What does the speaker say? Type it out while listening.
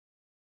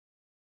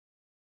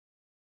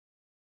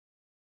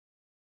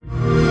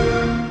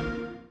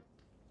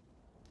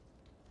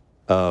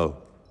Oh,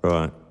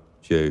 right.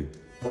 You.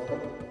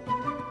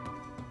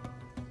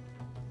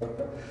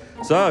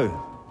 So,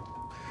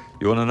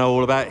 you want to know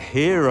all about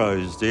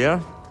heroes, do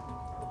you?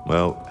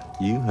 Well,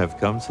 you have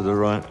come to the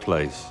right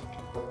place.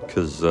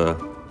 Because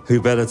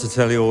who better to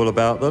tell you all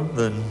about them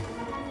than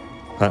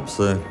perhaps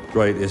the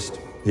greatest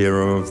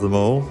hero of them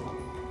all?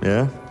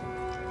 Yeah?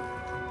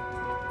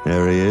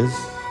 There he is,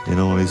 in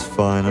all his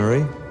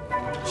finery.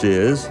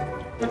 Cheers.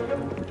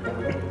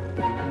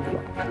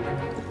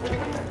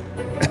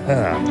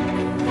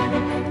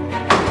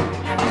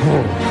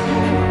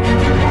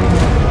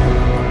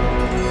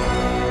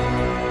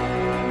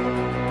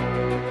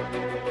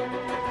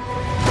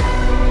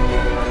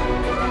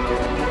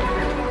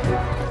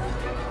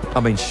 I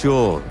mean,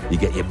 sure, you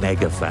get your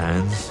mega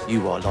fans,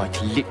 You are like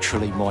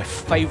literally my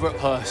favourite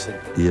person.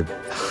 your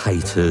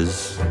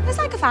haters, It's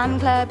like a fan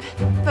club,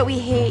 but we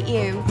hate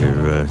you.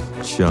 your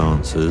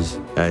chancers,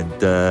 and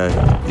the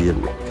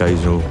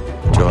occasional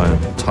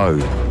giant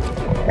toad,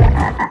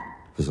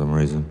 for some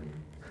reason.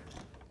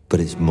 But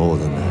it's more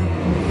than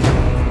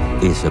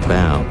that. It's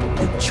about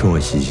the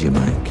choices you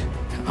make.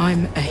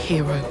 I'm a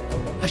hero.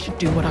 I should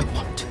do what I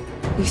want.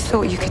 You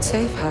thought you could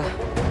save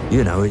her?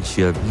 You know, it's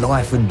your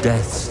life and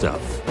death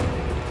stuff.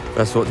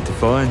 That's what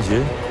defines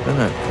you,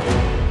 doesn't it?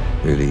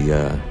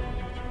 Really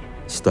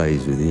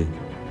stays with you.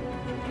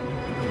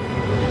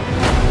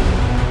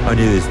 I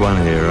knew this one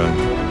hero.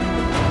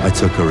 I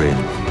took her in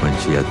when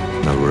she had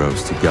nowhere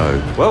else to go.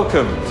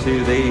 Welcome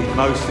to the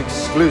most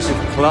exclusive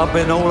club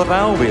in all of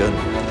Albion.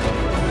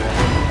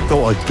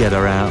 Thought I'd get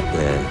her out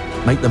there,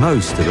 make the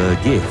most of her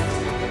gift.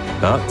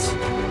 But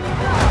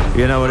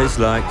you know what it's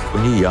like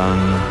when you're young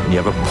and you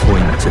have a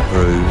point to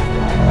prove.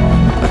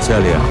 I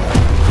tell you,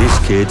 this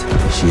kid,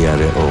 she had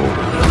it all.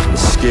 The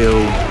skill,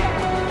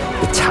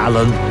 the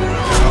talent,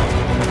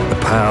 the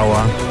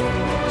power.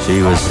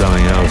 She was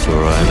something else,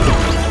 all right.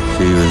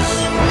 She was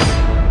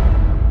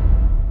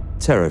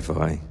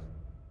terrifying.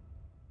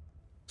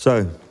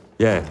 So,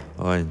 yeah,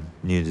 I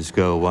knew this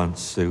girl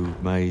once who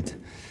made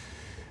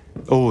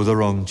all the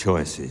wrong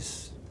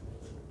choices.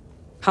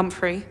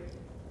 Humphrey?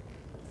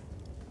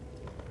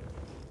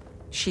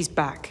 She's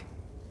back.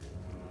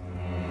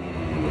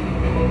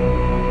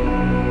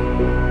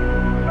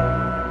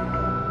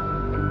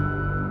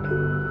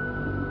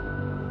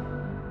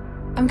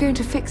 I'm going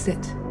to fix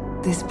it,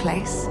 this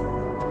place.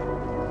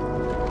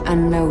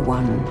 And no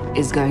one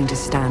is going to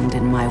stand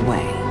in my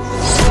way.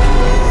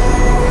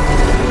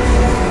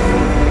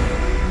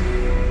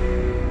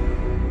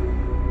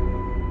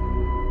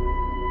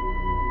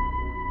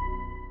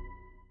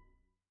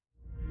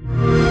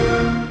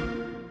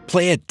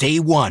 Play it day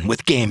one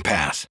with Game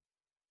Pass.